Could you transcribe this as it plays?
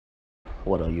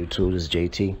What up, YouTube? This is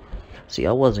JT. See,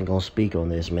 I wasn't gonna speak on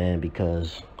this, man,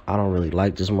 because I don't really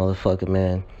like this motherfucker,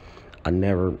 man. I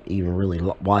never even really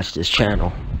watched this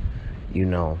channel, you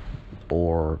know,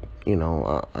 or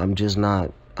I'm just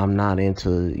not. I'm not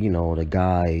into, the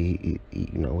guy.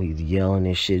 He's yelling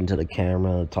and shit into the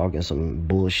camera, talking some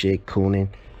bullshit, cooning.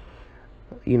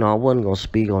 I wasn't gonna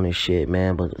speak on this shit,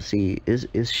 man, but see,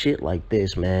 it's shit like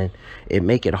this, man. It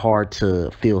make it hard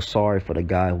to feel sorry for the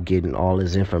guy who getting all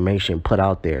his information put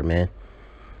out there, man.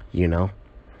 You know,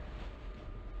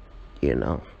 you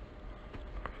know,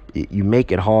 you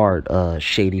make it hard,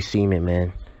 Shady Seaman,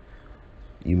 man.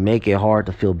 You make it hard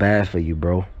to feel bad for you,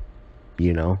 bro.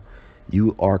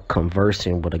 You are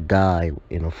conversing with a guy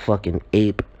in a fucking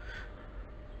ape,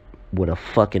 with a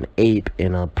fucking ape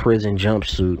in a prison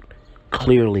jumpsuit,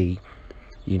 clearly,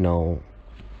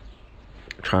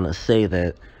 trying to say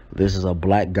that this is a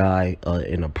black guy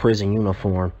in a prison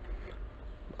uniform,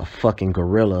 a fucking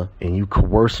gorilla, and you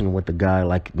coercing with the guy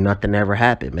like nothing ever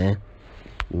happened, man.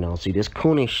 See, this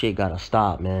cooning shit gotta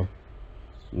stop, man.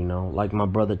 Like my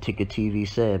brother Ticket TV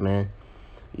said, man,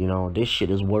 this shit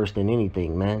is worse than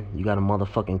anything, man. You got a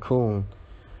motherfucking coon,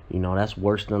 that's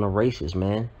worse than a racist,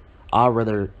 man. I'd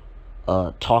rather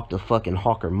talk to fucking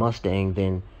Hawker Mustang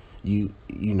than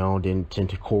than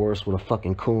to coerce with a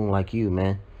fucking coon like you,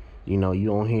 man. You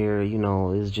don't hear,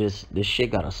 it's just, this shit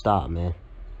gotta stop, man.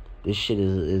 This shit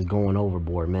is going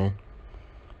overboard, man.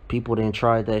 People didn't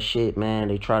try that shit, man.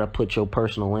 They try to put your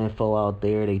personal info out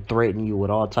there. They threaten you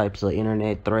with all types of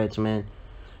internet threats, man.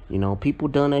 People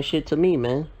done that shit to me,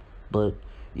 man. But,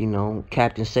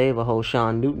 Captain Save-A-Ho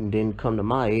Sean Newton didn't come to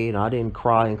my aid. I didn't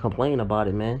cry and complain about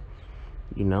it, man.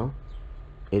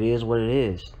 It is what it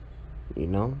is.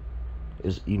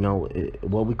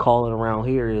 What we call it around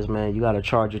here is, man, you gotta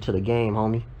charge it to the game,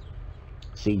 homie.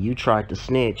 See, you tried to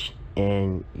snitch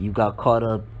and you got caught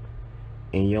up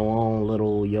in your own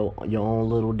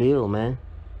little deal, man.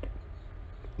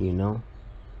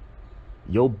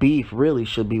 Your beef really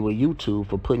should be with YouTube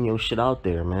for putting your shit out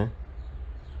there, man.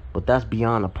 But that's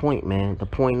beyond the point, man. The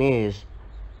point is,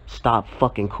 stop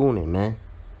fucking cooning, man.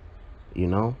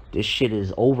 This shit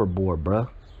is overboard, bruh.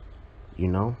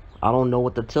 I don't know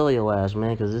what to tell your ass,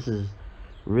 man, because this is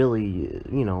really,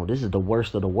 this is the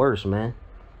worst of the worst, man.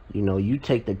 You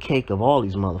take the cake of all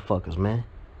these motherfuckers, man.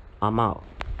 I'm out.